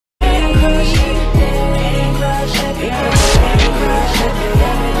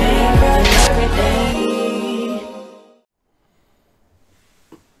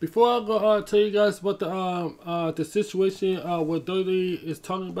before I go tell you guys what the situation what WWE is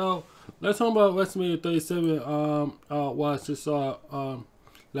talking about, let's talk about WrestleMania 37. What I just saw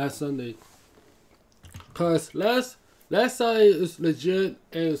last Sunday. Cause last Sunday is legit,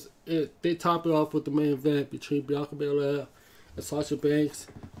 and they top it off with the main event between Bianca Belair and Sasha Banks.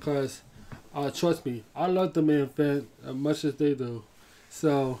 Cause trust me, I love the main event as much as they do.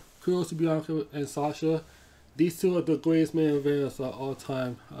 So kudos to Bianca and Sasha. These two are the greatest main events of all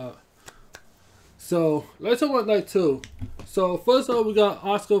time. So let's talk about night two. So first of all, we got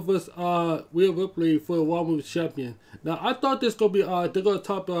Asuka vs Rhea Ripley for the Raw Women's Champion. Now I thought this gonna be they're gonna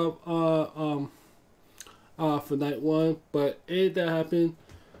top up for night one, but it ain't that happened.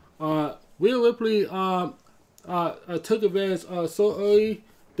 Rhea Ripley took advantage so early.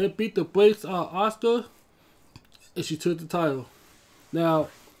 They beat the brakes Asuka, and she took the title. Now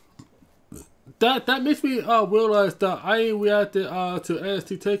that makes me realize that I ain't reacted to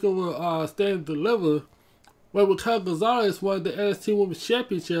NXT Takeover Stand and Deliver, where Raquel Gonzalez won the NXT Women's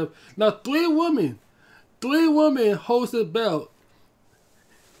Championship. Now three women holds the belt.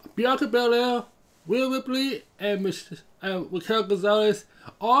 Bianca Belair, Rhea Ripley, and Raquel Gonzalez,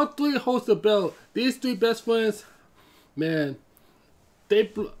 all three hold the belt. These three best friends, man,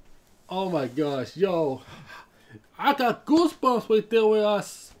 oh my gosh, yo, I got goosebumps right there when I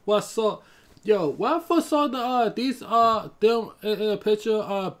saw, yo, when I first saw these them in a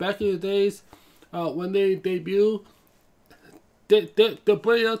picture back in the days when they debuted, they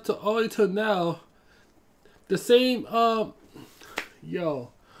bring up to only to now, the same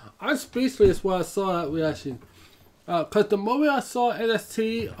yo. I'm speechless when I saw that reaction. Cause the moment I saw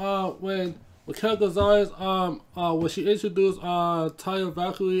NXT, when Raquel Gonzalez, when she introduced Taya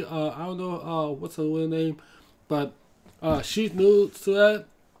Valkyrie, I don't know what's her real name, but she's new to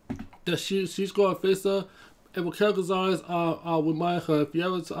that she's going to face her. And Raquel Gonzalez, remind her, if you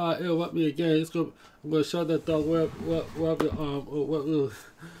ever interrupt me again, I'm gonna shut that dog what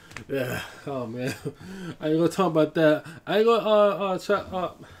yeah, oh man, I ain't gonna talk about that. I ain't gonna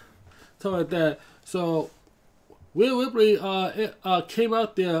talk about that. So Rhea Ripley came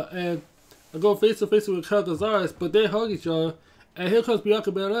out there and go face to face with Raquel Gonzalez, but they hug each other. And here comes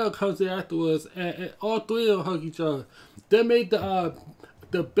Bianca Belair comes in afterwards, and all three of them hug each other. They made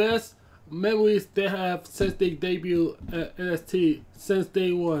the best memories they have since they debuted at NXT since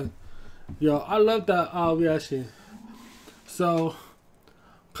day one. Yo, I love that reaction. So,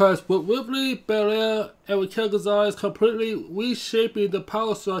 cause with Ripley, Belair, and Raquel Gonzalez completely reshaping the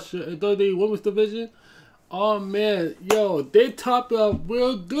power structure in WWE Women's Division. Oh man, yo, they top it up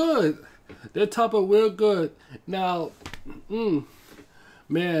real good. They top it real good. Now,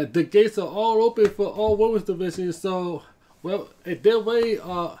 man, the gates are all open for all women's divisions. So, well, if they're ready,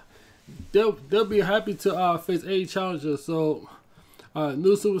 they'll be happy to face any challenger. So,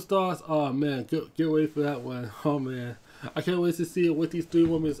 new superstars. Oh man, get ready for that one. Oh man, I can't wait to see what these three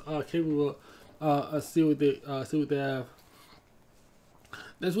women are capable. See what they have.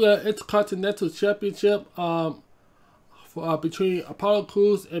 Next we have Intercontinental Championship between Apollo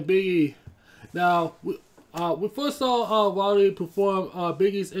Crews and Big E. Now we first saw Wally perform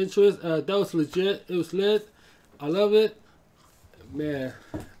Big E's entrance. That was legit. It was lit. I love it, man.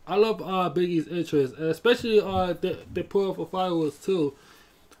 I love Big E's entrance, and especially they put up for fireworks too.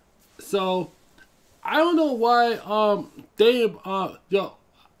 So I don't know why they yo.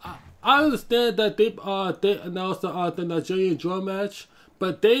 I understand that they announced the Nigerian drum match,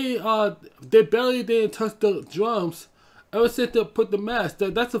 but they barely didn't touch the drums ever since they put the match.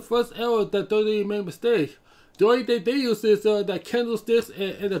 That's the first error that WWE made a mistake. The only thing they use is that candlesticks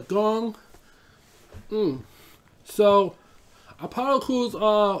and a gong. So Apollo Crews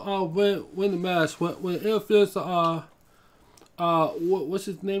win the match when it interferes what's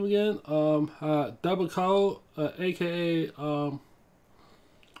his name again? Double Call, aka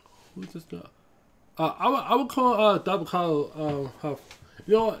who's this guy? I would call Double Call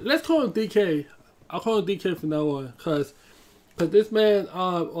you know what, let's call him DK. I'll call him DK from now on, cause this man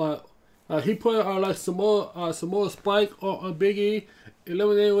he put like Samoa Spike on Big E,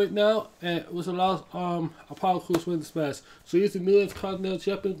 eliminated right now, and which allows Apollo Crews to win this match. So he's the new Intercontinental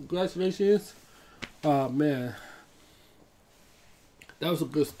Champion. Congratulations, man. That was some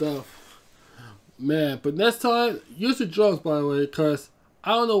good stuff, man. But next time, use the drums, by the way, cause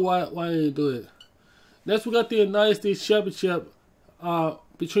I don't know why I didn't do it. Next, we got the United States Championship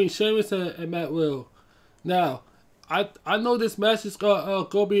between Sheamus and Matt Riddle. Now, I know this match is gonna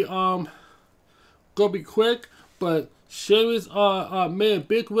be quick, but Sheamus made a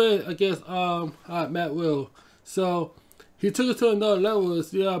big win against Matt Riddle. So he took it to another level.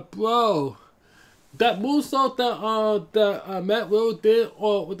 Yeah, bro. that moonsault that Matt Riddle did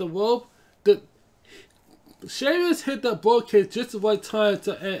with the rope, the Sheamus hit that bull kick just the right time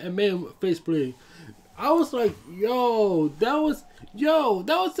to and made him face bleed. I was like, that was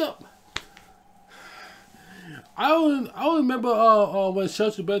a. I remember when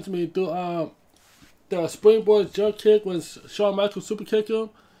Shelton Benjamin do the springboard jump kick when Shawn Michaels super kicked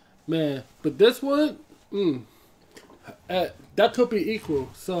him, man. But this one, that could be equal.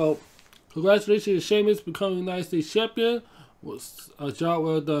 So, congratulations to Sheamus becoming United States champion. Was a job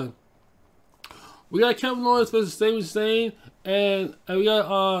well done. We got Kevin Owens versus Sami Zayn, and we got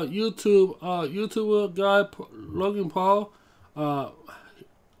YouTuber guy Logan Paul.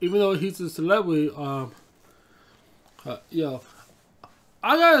 Even though he's a celebrity, I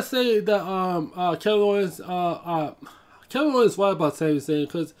gotta say that Kevin Owens right about Sami Zayn,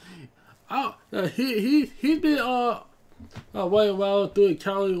 because he been running around doing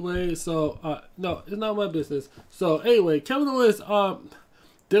calorie way. So no, it's not my business. So anyway, Kevin Owens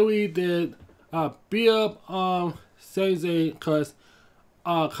did beat up Sami Zayn cause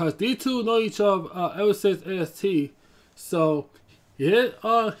these two know each other ever since NXT. So he hit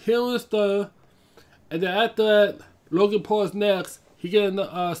him with a stunner, and then after that, Logan Paul's next. He getting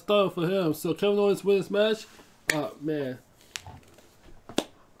a stunner for him. So Kevin Owens wins this match. Man,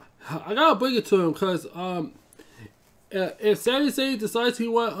 I gotta bring it to him because if Sami Zayn decides he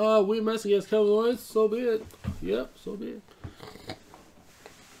want rematch against Kevin Owens, so be it. Yep, so be it.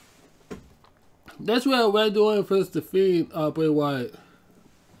 That's what we're doing versus the Fiend, Bray Wyatt.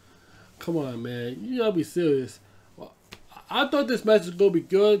 Come on, man. You gotta be serious. I thought this match was gonna be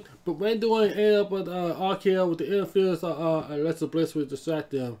good, but Randy Orton ended up with RKO with the interference Alexa Bliss would distract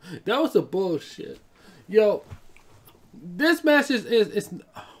them. That was a bullshit. Yo, this match it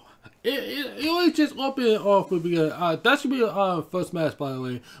only just opened off with beginning. That should be a first match, by the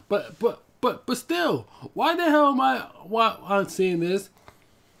way. But still, why the hell am I'm seeing this?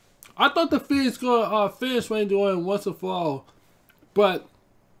 I thought the Fiend's gonna finish Randy Orton once and for all, but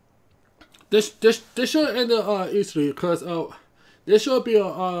this should have ended easily because this should be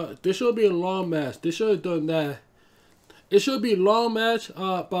a long match. They should have done that. It should be a long match,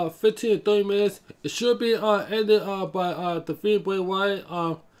 about 15 to 30 minutes. It should be ended by the Fiend Bray Wyatt.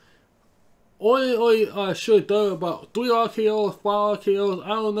 Only should have done about 3 RKOs, 5 RKOs. I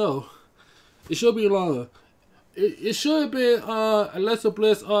don't know. It should be longer. It should have been Alexa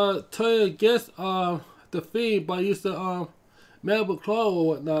Bliss turning against the Fiend by using Mandible Claw or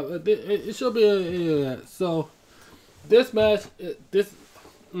whatnot. It should be any of that. So this match,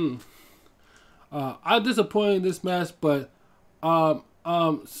 I'm disappointed in this match, but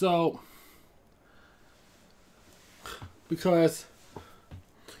because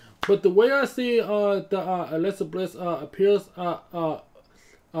but the way I see the Alexa Bliss appears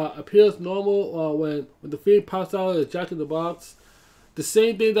normal when the Fiend pops out of the Jack in the Box. The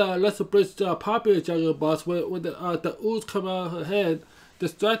same thing that Alexa Bliss popped in the Jack in the Box when the ooze come out of her head,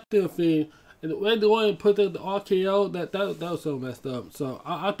 distracting the Fiend. And when the one put the RKO, that was so messed up. So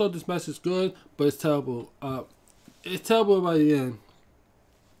I thought this match was good, but it's terrible. It's terrible by the end.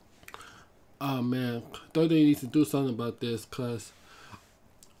 Oh man, WWE needs to do something about this, cause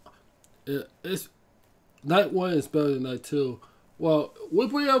it's night 1 is better than night 2. Well, we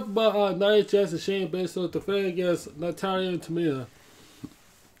bring up about Nia Jax and Shayna Baszler defending against Natalya and Tamina.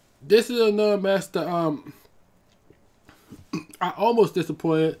 This is another match that I almost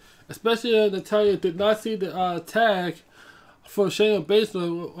disappointed, especially Natalya did not see the tag from Shayna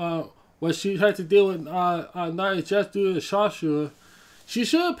Baszler when she had to deal with Nia Jax doing the sharpshooter. She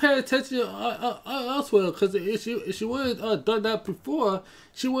should have paid attention elsewhere, because if she would have done that before,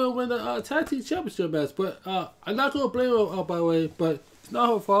 she would have won the tag team championship match. But I'm not going to blame her, by the way, but it's not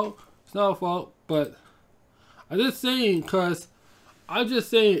her fault. It's not her fault, but I'm just saying,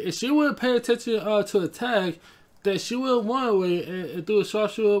 if she would have paid attention to the tag, then she would have won away and do a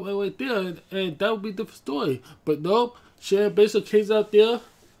sharpshooter right there, and that would be a different story. But nope, Shayna Baszler came out there,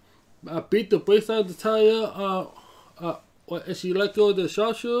 beat the brakes out of Natalya, and she let go of the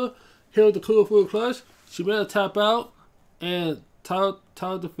sharpshooter, hit with the cool full clutch. She made a tap out and tower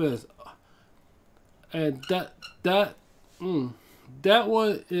defense. And that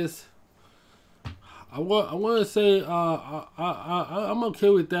one is, I want to say I'm okay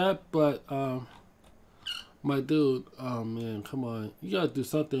with that, but my dude, oh man, come on, you gotta do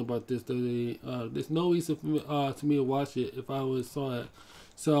something about this. There's no reason for me to watch it if I would saw it.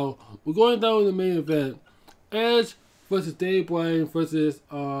 So we're going down to the main event. Edge versus Dave Bryan versus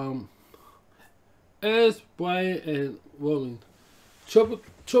Edge, Bryan, and Roman. Triple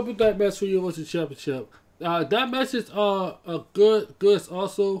threat match for Universal Championship. That match is a good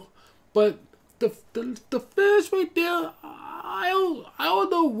also, but the finish right there, I don't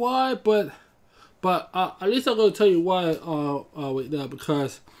know why, but at least I'm gonna tell you why right now,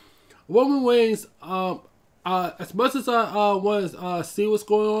 because Roman Reigns, as much as I want to see what's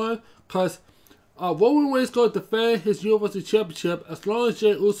going on, because Roman Reigns going to defend his Universal Championship as long as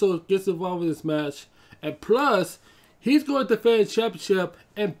Jey Uso gets involved in this match, and plus he's going to defend the championship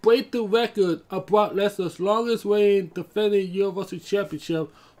and break the record of Brock Lesnar's longest reign defending Universal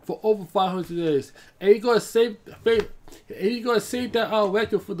Championship for over 500 days, and he's going to save that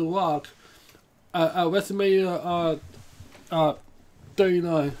record for The Rock at WrestleMania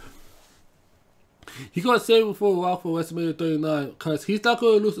 39. He's going to save it for The Rock for WrestleMania 39 because he's not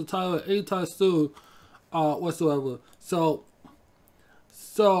going to lose the title anytime soon whatsoever. So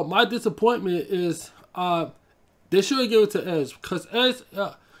my disappointment is they should give it to Edge, because Edge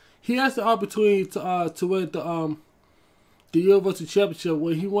he has the opportunity to win the Universal Championship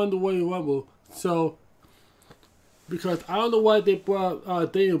when he won the Royal Rumble. So because I don't know why they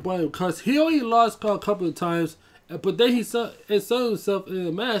brought Daniel Bryan, because he only lost a couple of times, but then he inserted himself in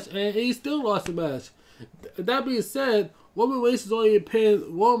the match and he still lost the match. That being said, Roman Reigns is only pinned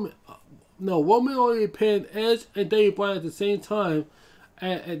Roman only pinned Edge and Daniel Bryan at the same time,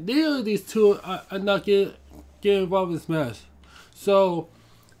 and neither of these two are not getting involved in this match. So,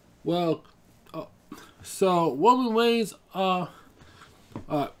 so Roman Reigns, I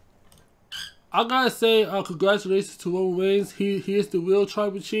gotta say, congratulations to Roman Reigns. He is the real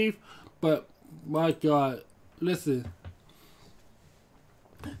tribal chief. But my God, listen,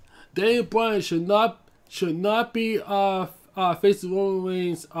 Daniel Bryan should not be facing Roman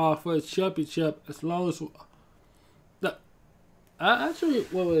Reigns for a championship as long as. Actually,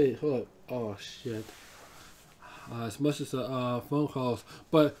 wait, hold up. Oh shit. As much as phone calls,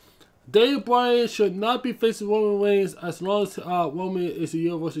 but Daniel Bryan should not be facing Roman Reigns as long as Roman is the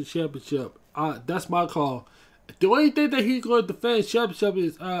Universal Championship. That's my call. The only thing that he's going to defend championship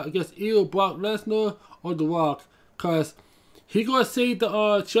is against either Brock Lesnar or The Rock, because he's going to save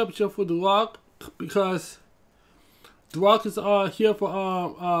the championship for The Rock, because The Rock is here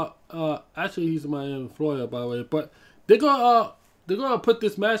for actually he's in Miami, Florida, by the way, but they're gonna put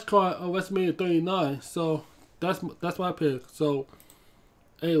this match card on WrestleMania 39. So that's my pick. So,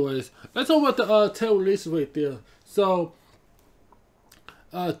 anyways, let's talk about the 10 releases right there. So,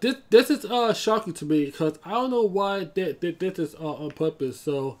 this is shocking to me, because I don't know why they did this on purpose.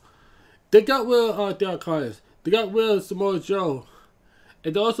 So, they got rid of Dark Carnes, they got rid of Samoa Joe,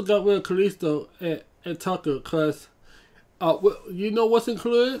 and they also got rid of Kalisto and Tucker, because you know what's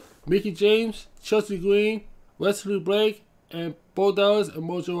included? Mickie James, Chelsea Green, Wesley Blake, and Bo Dallas and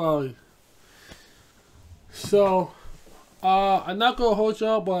Mojo Rawley. So, I'm not gonna hold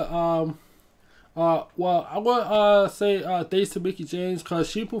y'all, but well, I'm gonna say thanks to Mickie James, because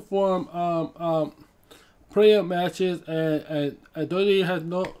she performed playoff matches and WWE has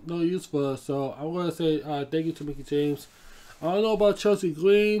no use for her. So I'm gonna say thank you to Mickie James. I don't know about Chelsea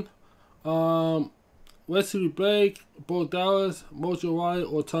Green, Wesley Blake, Bo Dallas, Mojo Rawley,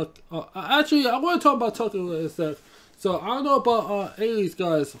 or Tuck. Actually, I want to talk about Tucker in a sec. So I don't know about any of these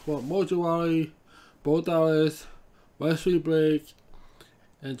guys. Well, Mojo Rawley, Bo Dallas, Wesley Blake,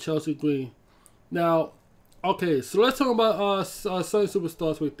 and Chelsea Green. Now, okay, so let's talk about Sunny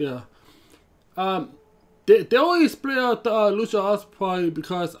Superstars right there. They only split out the Lucha House Party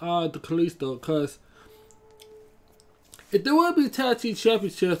because the Kalisto, because if there would be tag team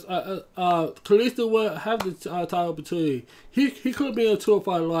championships, Kalisto would have the title opportunity. He could be a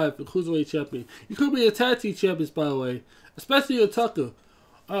 205 Live, the Cruiserweight champion. He could be a tag team champions, by the way, especially a Tucker.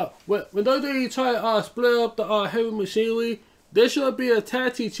 When they try to split up the heavy machinery, there should be a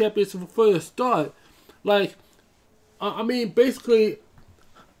tag team champions for the start. Like, I mean, basically,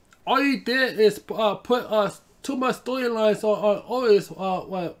 all you did is put too much storylines on Otis.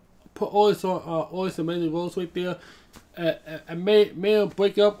 Put Otis on Otis and Mandy Rose right there. And made him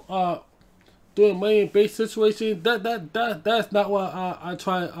break up doing money in base situation. That's not what I'm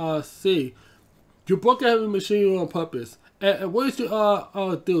trying to see. You broke a heavy machinery on purpose. And what did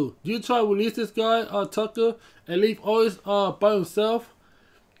you do? You try to release this guy Tucker and leave Otis by himself?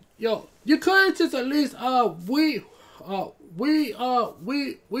 Yo, you couldn't just at least we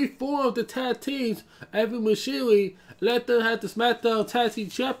formed the tag teams, heavy machinery, let them have the SmackDown Tag Team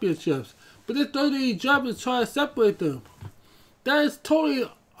Championships. But this WWE job is trying to separate them. That is totally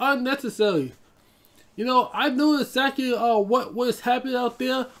unnecessary. You know, I knew exactly what was happening out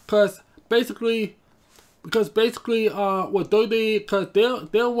there, because basically what WWE, because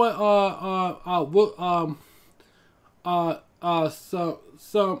they want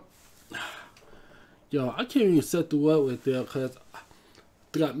some yo, I can't even set the word right there, because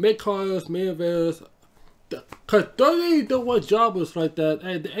They got mid-carders, main eventers. Cause WWE don't want jobbers like that,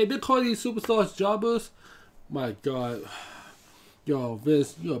 and they call these superstars jobbers. My God, yo,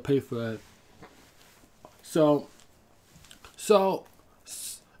 Vince, you gotta pay for that. So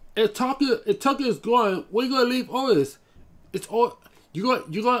if Tucker is going, where you gonna leave Otis? It's all you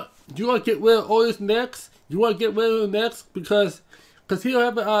gonna get rid of Otis next. You want to get rid of him next because he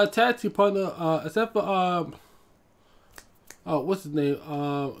don't have a tag team partner except for what's his name,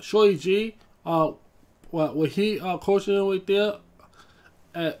 Shorty G. When he coaching him right there.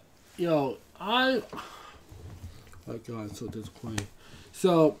 My God, it's so disappointing.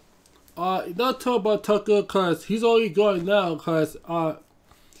 So not talk about Tucker because he's already going now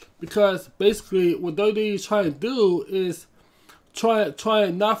because basically what WWE is trying to do is try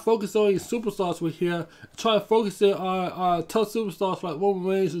and not focus on these superstars with here. Try to focus it on tough superstars like Roman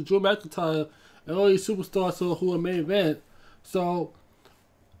Reigns and Drew McIntyre and all these superstars who are main event. So,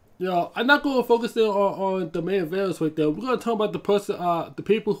 I'm not going to focus in on the main events right there. We're going to talk about the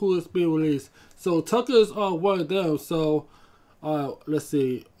people who is being released. So Tucker is one of them. So let's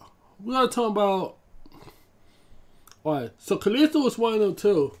see. We're going to talk about. Alright, so Kalisto was one of them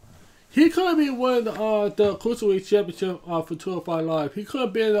too. He could have been won the Cruiserweight Championship for 205 Live. He could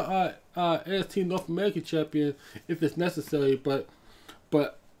have been the NXT North American Champion if it's necessary, but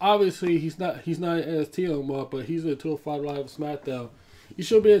obviously he's not in NXT no more. But he's in 205 Live SmackDown. He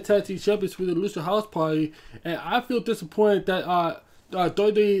should be a tag team champions with the Lucha House Party, and I feel disappointed that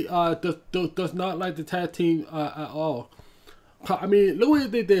WWE does not like the tag team at all. I mean, look what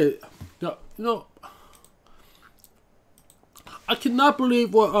they did. I cannot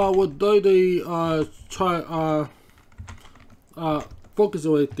believe what WWE try focus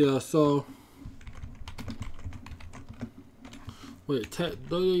on right there. So wait,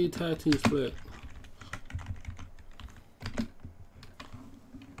 WWE tag team split.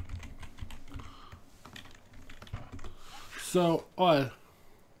 So alright,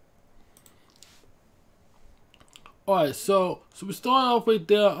 so we start off with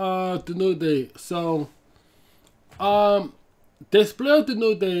the New Day. So they split up the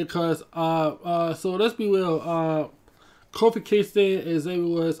New Day because so let's be real, Kofi Kingston and Xavier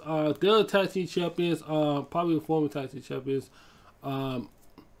Woods, they're tag team champions, probably the former tag team champions,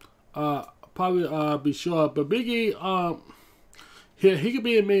 probably be sure, but Biggie, he could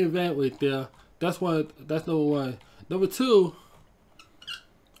be a main event right there. That's number one. Number two,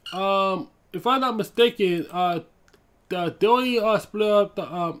 if I'm not mistaken, they only split up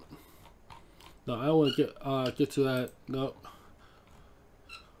the no, I don't want to get to that. No.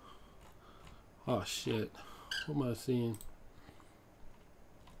 Oh shit! What am I seeing?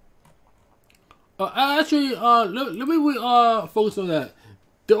 Actually, let me focus on that.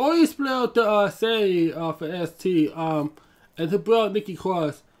 They only split out the Sanity for ST and to bring out Nikki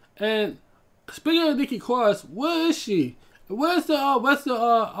Cross. And speaking of Nikki Cross, where is she? Where's the rest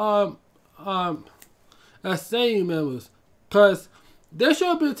of Sanity members? Cause they should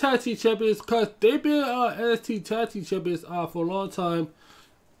have been tag team champions. Cause they've been NXT tag team champions for a long time.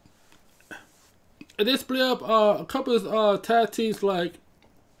 And they split up a couple of tag teams like,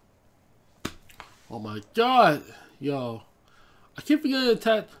 oh my God, yo, I keep forgetting the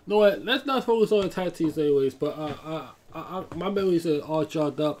tag. No, let's not focus on the tag teams anyways. But my memories are all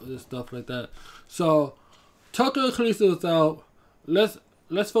jogged up and stuff like that. So Tucker and Kalisto is out.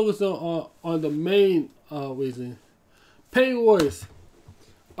 Let's focus on the main reason. Peyton Royce.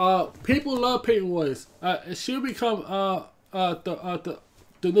 People love Peyton Royce. She'll become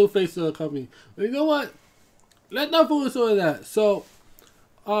the new face of the company. But you know what? Let's not focus on that. So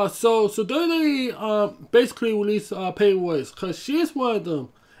they basically released Peyton Royce because she's one of them,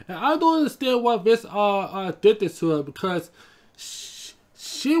 and I don't understand why Vince did this to her because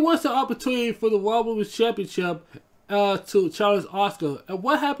she wants the opportunity for the Raw Women's Championship to challenge Asuka, and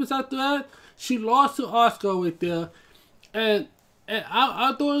what happens after that? She lost to Asuka right there, and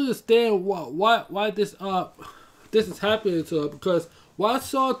I don't understand why this is happening to her because when I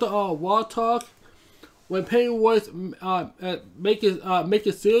saw the Raw talk. When Peyton Royce make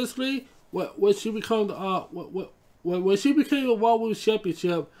it seriously, when she become when she became the Raw Women's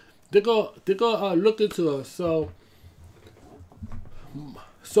Championship, they're gonna look into her. So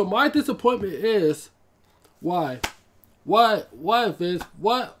my disappointment is why Vince,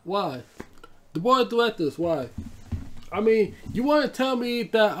 why the board of directors, why? I mean, you want to tell me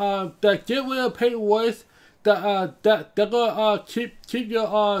that get rid of Peyton Royce, that they're gonna keep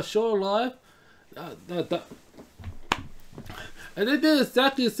your show alive? And they did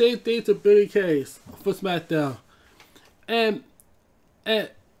exactly the same thing to Billy Case for SmackDown, and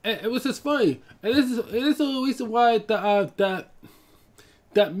it was just funny. And this is the reason why that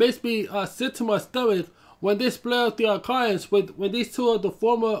that makes me sick to my stomach when they split up the alliance when these two are the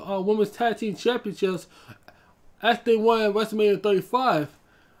former women's tag team championships after they won at WrestleMania 35.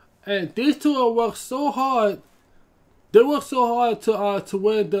 And these two have worked so hard. They worked so hard to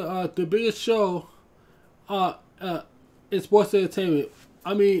win the biggest show in sports entertainment.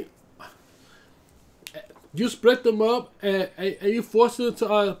 I mean, you split them up and you forced them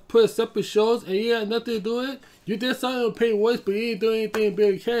to put separate shows and you had nothing to do with it. You did something with Peyton Royce, but you didn't do anything in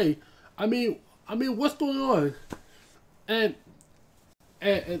Billy Kay. I mean, what's going on? And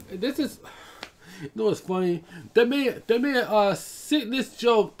this is, you know what's funny? They made a sickness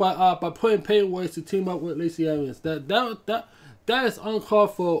joke by putting Peyton Royce to team up with Lacey Evans. That is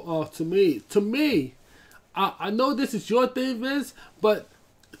uncalled for to me. To me, I know this is your thing, Vince, but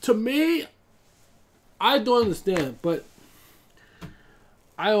to me, I don't understand. But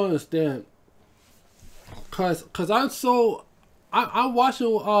I don't understand. Cause I'm watching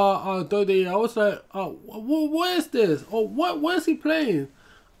WWE. I was like, what is this? Or what is he playing?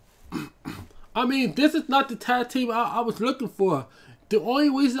 I mean, this is not the tag team I was looking for. The only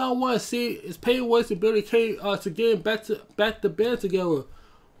reason I want to see is Peyton Royce and Billy Kay to get back to band together.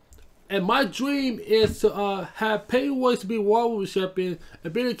 And my dream is to have Peyton Royce to be World Women's Champion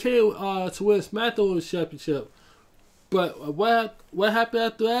and Billy Kay to win SmackDown Women's Championship. But what happened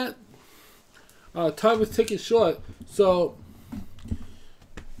after that? Time was taking short. So,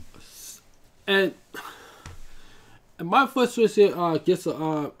 and my frustration gets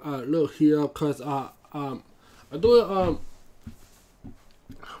a little here because I'm doing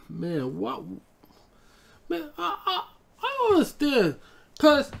man, what, man, I don't understand,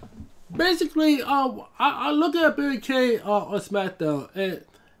 because basically I look at Billy Kay on SmackDown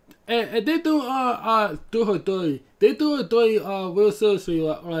and they do her dirty. They do her dirty real seriously.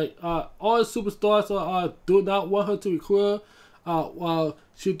 Like all the superstars do not want her to record while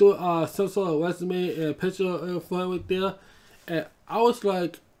she do some sort of resume and picture in front with there. And I was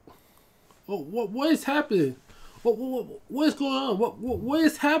like, what is happening? What is going on? What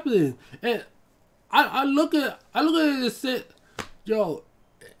is happening? And I look at it and say, yo,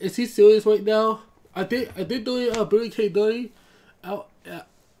 is he serious right now? Are they doing Billy Kay dirty?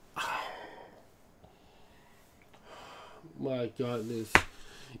 My goodness,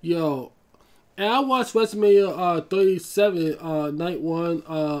 yo, and I watched WrestleMania 37 night one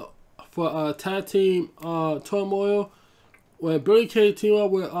for tag team turmoil when Billy Kay teamed up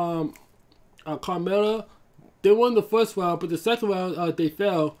with Carmella. They won the first round, but the second round they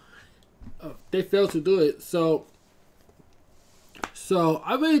failed. They failed to do it. So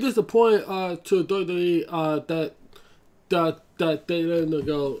I'm really disappointed to WWE that they let them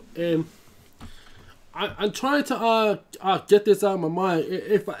go. And I'm trying to get this out of my mind.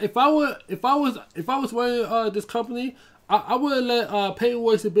 If I was running this company, I would let Peyton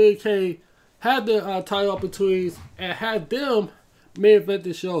Royce and Billy Kay have their title opportunities and have them main event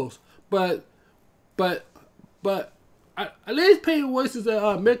the shows. But at least Peyton Royce is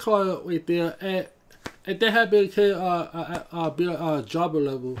a mid card right there, and they have Billy Kay be a jobber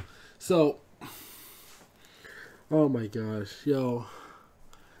level. So, oh my gosh, yo,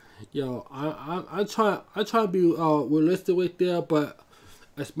 I'm trying to be realistic with there, but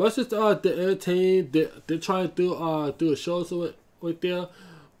as much as they're entertaining, they're trying to do a show with there,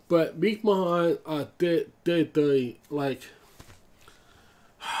 but Meek Mahan they like,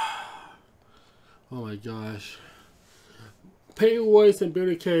 oh my gosh, Peyton Royce and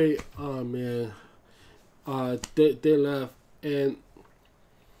Billy Kay, oh man, they left, and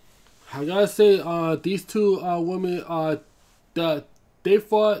I gotta say, these two women that they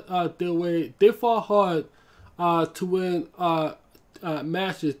fought they fought hard to win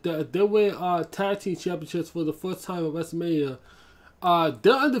matches. They win tag team championships for the first time at WrestleMania.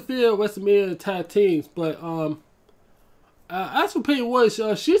 They're undefeated at WrestleMania tag teams, but as for Peyton Royce,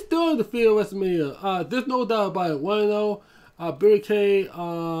 she's still undefeated at WrestleMania. There's no doubt about it. 1-0. Billy Kay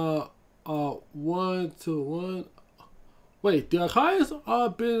 1-1. Wait, did Akai's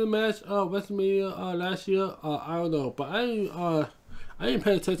been in the match WrestleMania last year? I don't know, but I didn't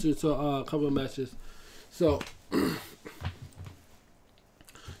pay attention to a couple of matches. So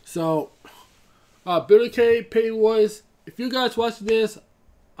Billy Kay, Peyton Royce, if you guys watching this,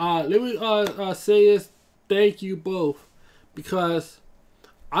 let me say this, thank you both, because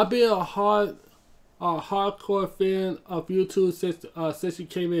I've been a hardcore fan of you two since you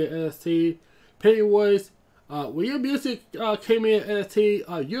came in NXT. Peyton Royce, when your music came in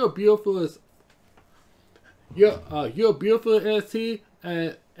NXT, you're beautiful as you're beautiful in NXT,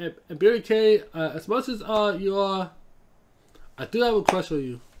 and Billy Kay, as much as you are, I do have a crush on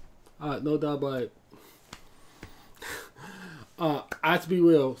you. No doubt about it. I have to be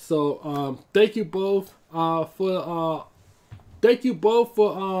real. So thank you both for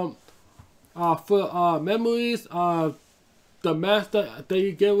memories. The match that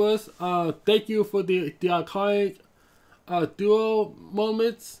you gave us. Thank you for the iconic duo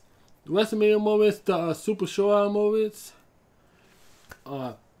moments, WrestleMania moments, the Super Showdown moments.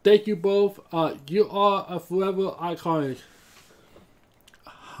 Thank you both. You are a forever iconic.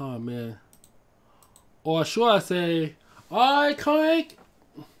 Oh man. Or should I say, iconic?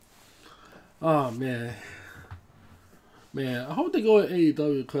 Oh man. Man, I hope they go with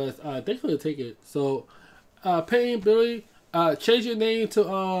AEW because they couldn't take it. So, Payne Billy, change your name to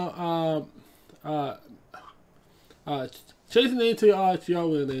change the name to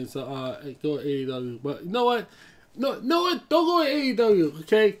your name. So go with AEW. But you know what? No, what? Don't go with AEW.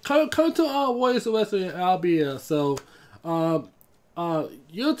 Okay, come to Warriors of Wrestling and I'll be here. So,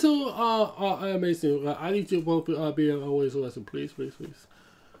 you two are amazing. I need you both to be on Warriors of Wrestling, please.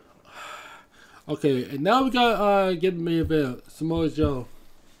 Okay, and now we got get the main event, Samoa Joe.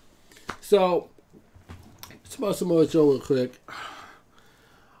 So, let's about Samoa Joe real quick.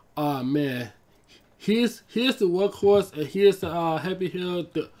 Man, here's the workhorse, and here's the heavy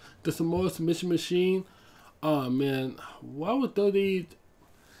hitter, the Samoa submission machine. Man, why would WWE?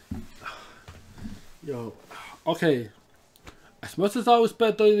 Yo, okay. As much as I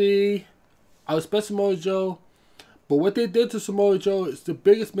respect WWE, I respect Samoa Joe. But what they did to Samoa Joe is the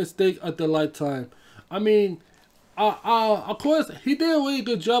biggest mistake of their lifetime. I mean, of course, he did a really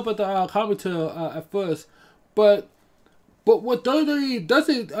good job at the commentary at first, but what WWE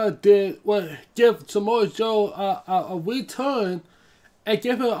doesn't did was give Samoa Joe a return and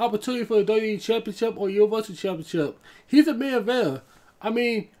give him an opportunity for the WWE Championship or Universal Championship. He's a main eventer. I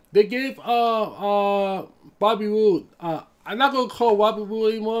mean, they gave Bobby Roode. I'm not gonna call Bobby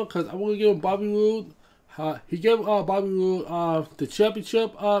Roode anymore because I'm gonna give him Bobby Roode. He gave Bobby Roode the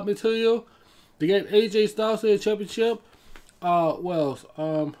championship material. They gave AJ Styles the championship. What else?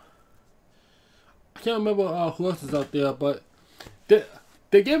 I can't remember who else is out there, but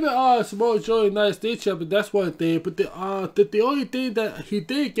they gave it Samoa Joe United States champion. That's one thing. But the only thing that he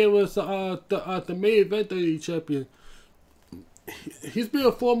did give us the main event WWE champion. He's been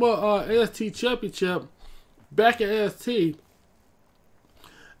a former NXT championship back at NXT.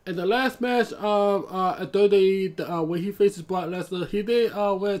 In the last match at WWE, when he faces Brock Lesnar, he did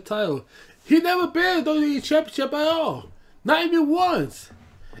win a title. He never been a WWE championship at all. Not even once.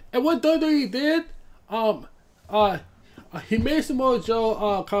 And what WWE did, he made Samoa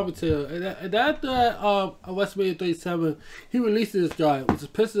Joe commentator. And after that, WrestleMania 37, he released this guy, which is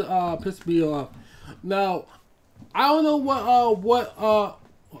pissed me off. Now, I don't know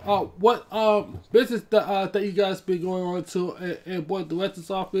what business that you guys been going on to in board director's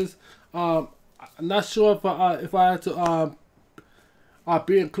office. I'm not sure if I had to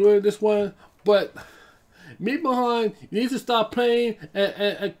be included in this one, but me behind, you need to stop playing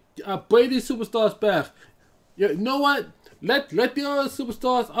and bring these superstars back. You know what? Let the other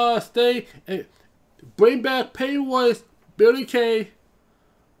superstars stay and bring back Payne Royce, Billy Kay,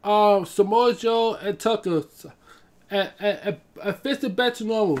 Samoa Joe, and Tucker. And fix it back to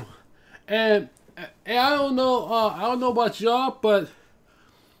normal. And I don't know about y'all, but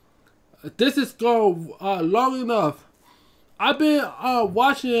this is going long enough. I've been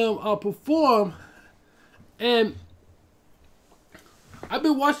watching him perform, and I've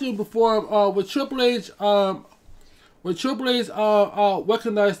been watching him perform with Triple H. When Triple H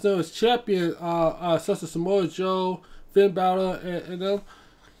recognized them as champion, such as Samoa Joe, Finn Balor, and them.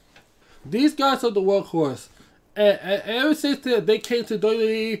 These guys are the workhorse. And ever since they came to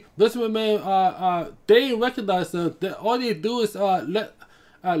WWE, Vince McMahon, they didn't recognize them. All they do is let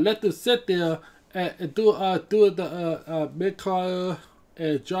them sit there and do the mid-card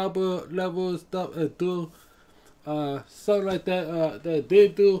and jobber level stuff and do something like that that they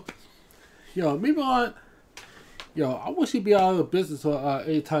do. Yo, moving on. Yo, I wish he'd be out of business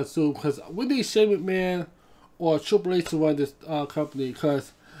anytime soon because we need Shane McMahon or Triple H to run this company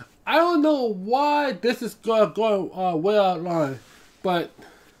because I don't know why this is going way out of line, but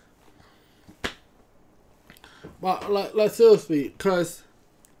like seriously, because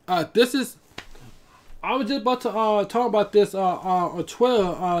this is. I was just about to talk about this on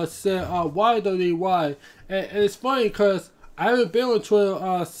Twitter. Said why why, and it's funny because I haven't been on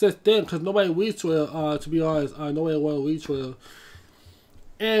Twitter since then because nobody reads Twitter. To be honest, nobody want to read Twitter,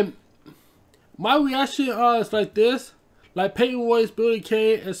 and my reaction is like this. Like Peyton Royce, Billy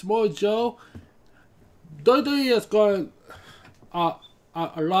Kay, and Samoa Joe, WWE has gone a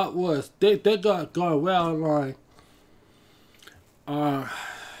lot worse. They got gone well online.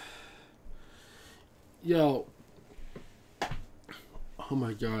 Yo, Oh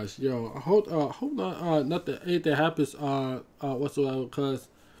my gosh, yo! I hope not nothing anything happens whatsoever, cause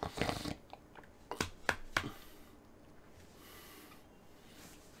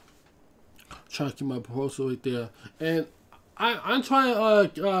trying to keep my proposal right there, and I'm trying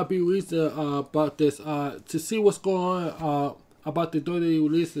to be reasonable about this to see what's going on about the WWE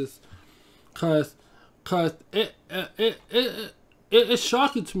releases, cause it's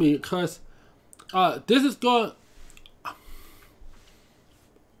shocking to me, cause this is going.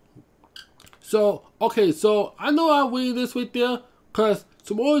 So okay, so I know I'm reading this right there, cause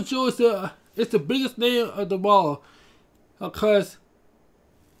Samoa Joe is the biggest name of them all, Cause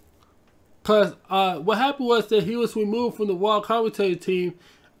what happened was that he was removed from the Raw commentary team,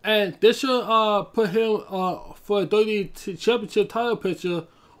 and they should put him for a WWE Championship title picture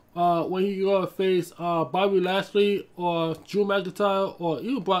when he go to face Bobby Lashley or Drew McIntyre or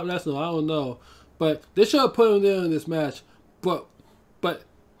even Brock Lesnar. I don't know, but they should have put him there in this match, but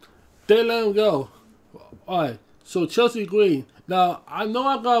they let him go. All right, so Chelsea Green. Now I know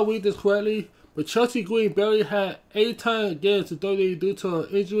I gotta read this correctly, but Chelsea Green barely had any time to get into WWE due to her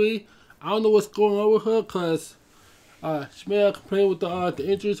injury. I don't know what's going on with her, cause she may have complained with the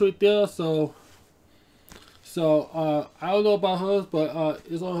injuries right there. So I don't know about her, but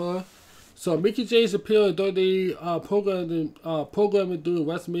it's on her. So Mickie James appeared during the programming during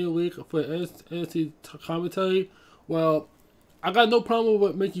WrestleMania week for NXT commentary. Well, I got no problem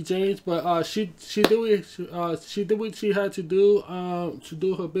with Mickie James, but she did what she had to do to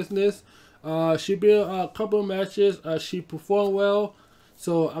do her business. She been a couple of matches. She performed well.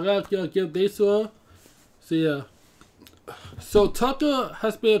 So I gotta give this to her. So yeah. So Tucker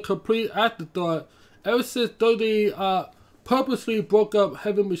has been a complete afterthought ever since WWE purposely broke up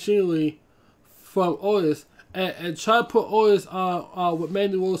Heavy Machinery from Otis and tried to put Otis with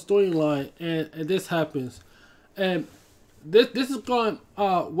Mandy Rose storyline, and this happens. And this is going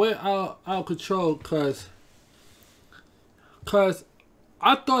way out of control, cause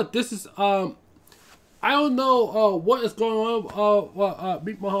I thought this is I don't know what is going on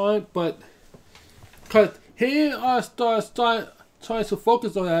Meet Behind, but cause he start trying to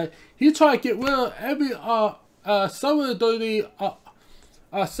focus on that. He trying to get rid of every some of the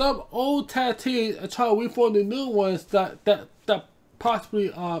some old tag teams and try to reform the new ones that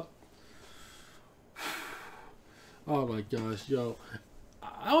possibly oh my gosh, yo,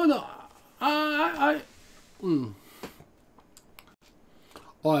 I don't know.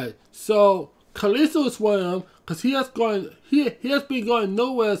 Alright, so Kalisto is one of them because he has been going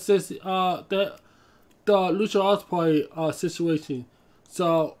nowhere since the Lucha House Party situation.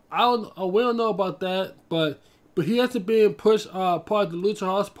 So we don't know about that, but he hasn't been pushed part of the Lucha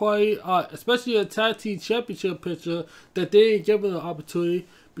House Party, especially a tag team championship picture that they ain't given an opportunity,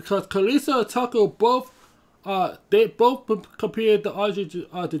 because Kalisto and Tucker both competed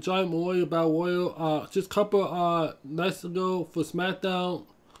the Giant Memorial Battle Royal just a couple nights ago for SmackDown.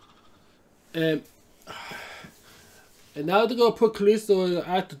 And now they're gonna put Kalisto in an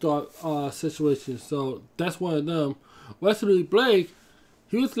afterthought situation, so that's one of them. Wesley Blake,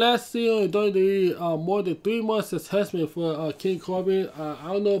 he was last seen on WWE more than 3 months as henchman for King Corbin. I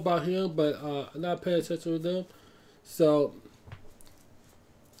don't know about him, but I'm not paying attention to them. So,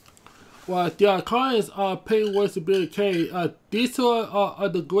 well, the Iconics are Peyton Royce and Billie Kay. These two are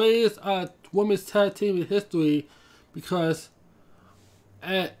the greatest women's tag team in history, because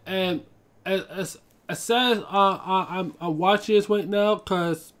and as sad as I'm watching this right now,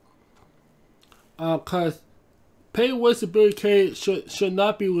 cause Peyton Royce and Billie Kay should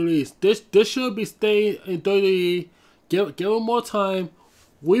not be released. This should be staying in WWE. Give them more time.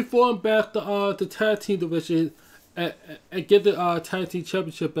 Reform back the tag team division and get the tag team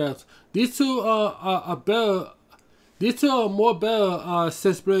championship belts. These two are better. These two are more better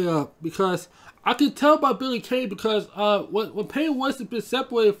since split up, because I can tell by Billie Kay, because when Peyton Royce has been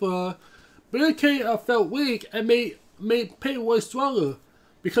separated from her, Billie Kay felt weak and made Peyton Royce stronger,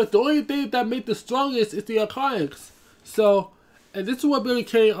 because the only thing that made the strongest is the Iconics. So, and this is what Billie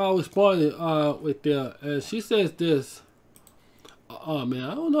Kay responded with there, and she says this. Oh man,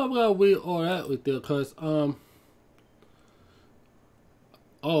 I don't know if I'm gonna read all that with there, cause oh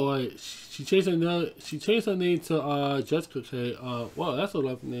right, she changed her name. She changed her name to Jessica Kay. Wow, that's a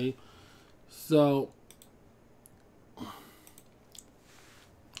lovely name. So,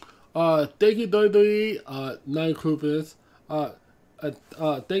 thank you WWE, 9 Cubans.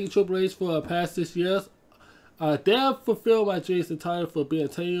 Thank you Triple H for the past 6 years. They have fulfilled my dreams entirely for being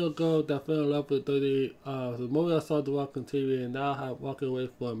 10 years ago that fell in love with WWE. The moment I saw The Rock on TV, and now I have walked away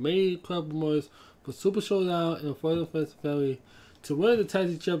for many incredible moments for Super Showdown and for the friends and family to win the tag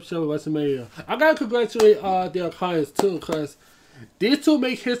team championship at WrestleMania. I gotta congratulate the Iconics too, because these two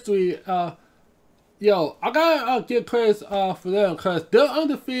make history. Yo, I gotta give credit for them because they're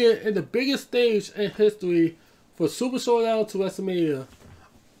undefeated in the biggest stage in history for Super Showdown to WrestleMania.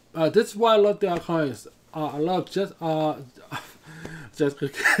 This is why I love the Iconics. I love Jessica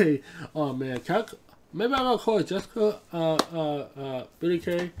K. Oh man, maybe I'm gonna call it Jessica Billy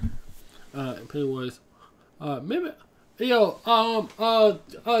K. And Pennywise. Maybe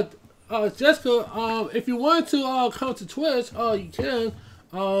Jessica. If you want to come to Twitch, you can.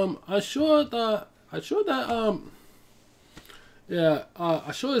 I'm sure that I'm sure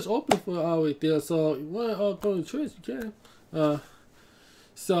it's open for right there. So you want to go to Twitch, you can.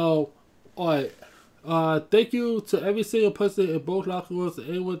 So, alright. Thank you to every single person in both locker rooms and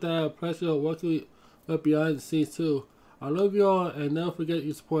anyone that had a pleasure of working with behind the scenes too. I love you all and never forget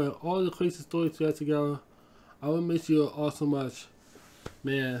your support. All the crazy stories we had together. I will miss you all so much.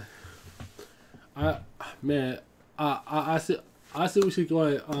 Man. I see we should go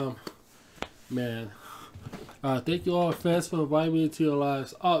ahead. Man. Thank you all fans for inviting me into your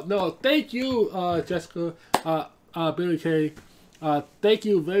lives. No, thank you, Jessica, Billy K. Thank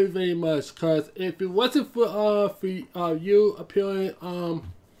you very, very much. Cause if it wasn't for you appearing,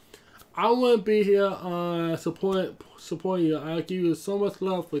 I wouldn't be here supporting you. I give you so much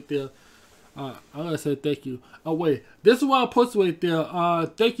love right there. I'm gonna say thank you. Oh wait, this is what I posted right there.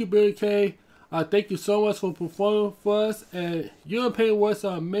 Thank you, Billy K. Thank you so much for performing for us. And you and Payne was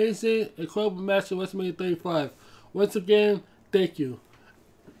an amazing, incredible match at WrestleMania 35. Once again, thank you.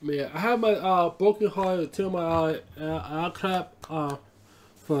 Man, I have my broken heart to my eye, and I clap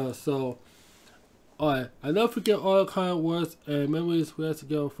for. So, alright, I never forget all the kind words and memories we had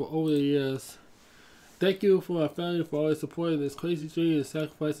together for over the years. Thank you for my family for always supporting this crazy dream and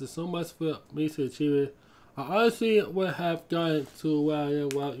sacrificing so much for me to achieve it. I honestly would have gotten to where I am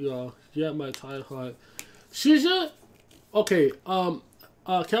without y'all. You have my entire heart. She should. Okay. Can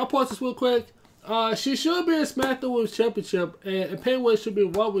I pause this real quick? She should be a SmackDown Women's Championship, and Payne should be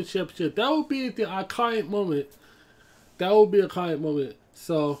Raw Women's Championship. That would be the iconic moment. That would be a iconic moment.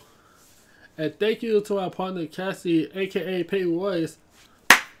 So, and thank you to my partner Cassie, aka Payne Royce.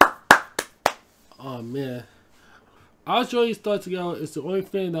 Oh man, our journey started together. It's the only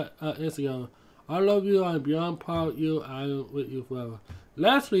thing that ends together. I love you. I'm beyond proud of you. I am with you forever.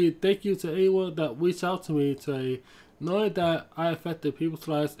 Lastly, thank you to anyone that reached out to me today. Knowing that I affected people's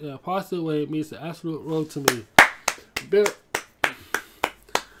lives in a positive way means the absolute world to me.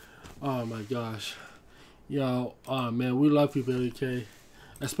 Oh my gosh. Yo, oh man, we love you, Billy K.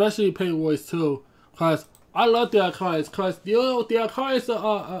 Especially Payne Royce too. Cause I love the Iconics. Cause you know the Iconics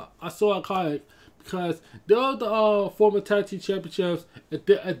are so iconic. Because they're the former tag team championships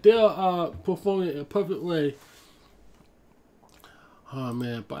and they're performing in a perfect way. Oh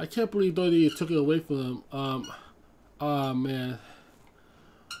man, but I can't believe WWE took it away from them. Man.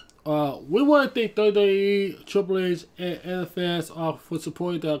 We want to thank WWE, Triple H, and the fans for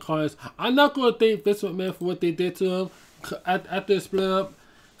supporting the Iconics. I'm not going to thank Vince McMahon for what they did to him after the split up,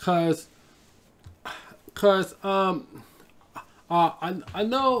 cause I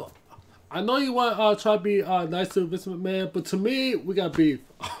know you want to try to be nice to Vince McMahon, but to me, we got beef.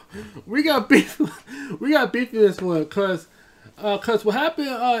 we got beef. We got beef in this one, cause what happened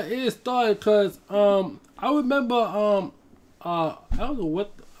it started cause I remember I don't know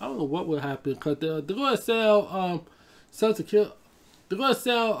what would happen, cause they're gonna sell they're gonna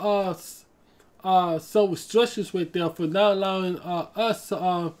sell some restrictions right there for not allowing us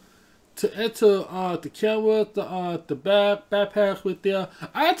to enter the camera, the backpack right there.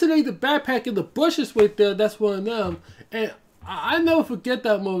 I had to leave the backpack in the bushes right there. That's one of them, and I never forget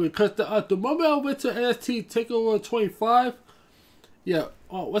that moment because the moment I went to NXT Takeover 25. Yeah,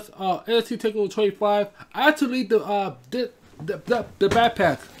 what's NXT Takeover 25? I had to leave the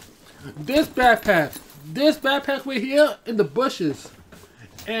backpack. This backpack right here in the bushes,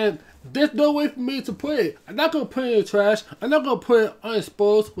 and there's no way for me to put it. I'm not gonna put it in the trash. I'm not gonna put it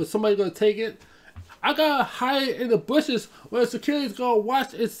unexposed where somebody's gonna take it. I gotta hide it in the bushes where security's gonna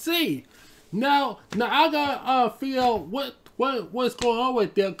watch and see. Now I gotta figure out what's going on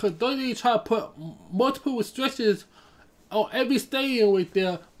right there, because don't need to try to put multiple restrictions on every stadium right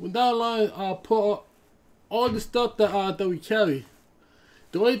there without allowing put all the stuff that we carry.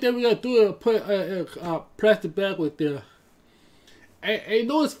 The only thing we gotta do is put a plastic bag right there. And you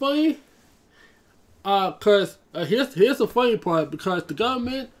know what's funny? Cause here's the funny part, because the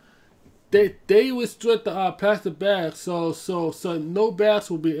government they restrict the plastic bags, so no bags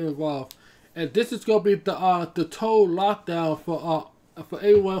will be involved, and this is gonna be the total lockdown for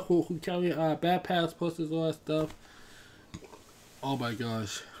everyone who carry backpacks, posters, all that stuff. Oh my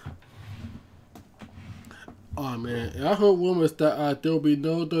gosh. Oh man, and I heard rumors that there will be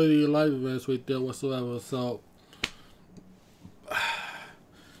no WWE live events right there whatsoever. So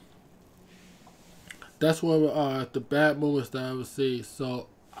that's one of the bad moments that I would see. So,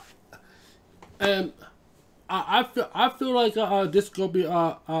 and I feel like this is gonna be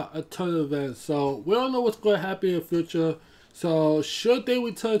a ton event. So we don't know what's gonna happen in the future. So should they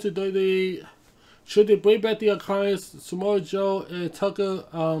return to WWE, should they bring back the Iconics, Samoa Joe and Tucker,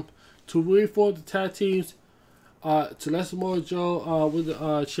 to reform the tag teams, to let Samoa Joe win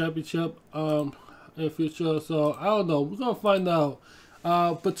the championship in the future? So I don't know. We're gonna find out.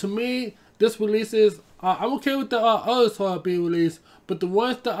 But to me, this release is I'm okay with the others being released, but the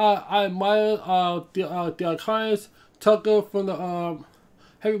ones that I admire the Iconics, Tucker from the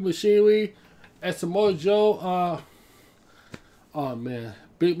Heavy Machinery, and Samoa Joe. Oh man,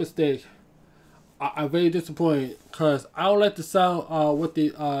 big mistake. I'm very disappointed because I don't like the sound what they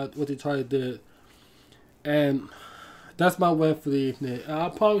tried to do, and that's my win for the evening. And I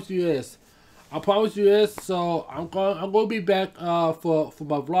promise you this. I promise you this. So I'm gonna be back for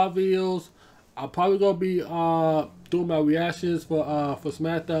my vlog videos. I'm probably gonna be doing my reactions for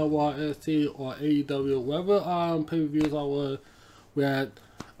SmackDown, Raw, NXT, or AEW, whatever pay-per-views I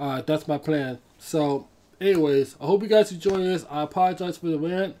want. That's my plan. So, anyways, I hope you guys enjoy this. I apologize for the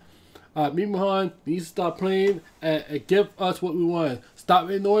rant. Me Mahan needs to stop playing and give us what we want. Stop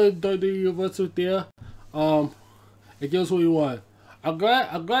ignoring the universe right there. And give us what we want. I'm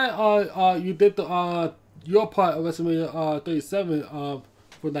glad you did the your part of WrestleMania 37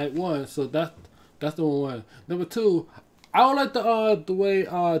 for night one. So that's number one. Number two, I don't like the way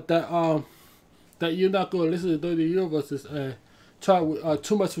that you're not gonna listen to Dirty Universes and try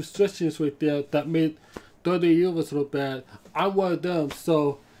too much restrictions right there that made Dirty Universe look bad. I'm one of them.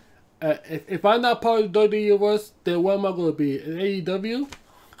 So if I'm not part of the Dirty Universe, then what am I gonna be? An AEW?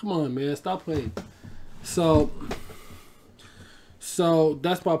 Come on, man, stop playing. So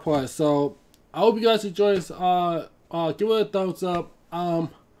that's my part. So I hope you guys enjoy this. Give it a thumbs up. I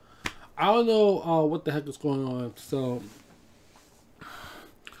don't know what the heck is going on. So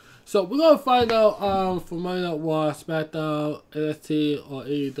we're gonna find out from Monday Night Raw, SmackDown, NXT, or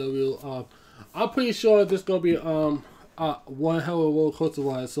AEW. I'm pretty sure this is gonna be one hell of a roller coaster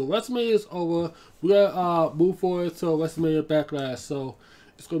ride. So WrestleMania is over. We're gonna move forward to WrestleMania Backlash. So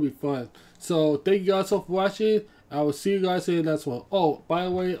it's gonna be fun. So thank you guys all for watching. I will see you guys in the next one. Oh, by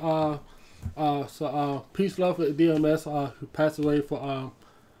the way, peace, love for DMS who passed away for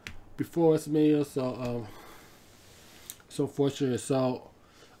before WrestleMania. So it's unfortunate. So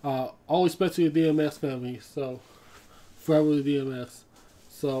all respect to the DMS family. So forever the DMS.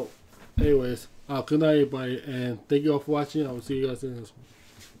 So anyways, good night everybody, and thank you all for watching. I will see you guys in the next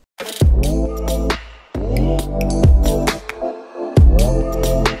one.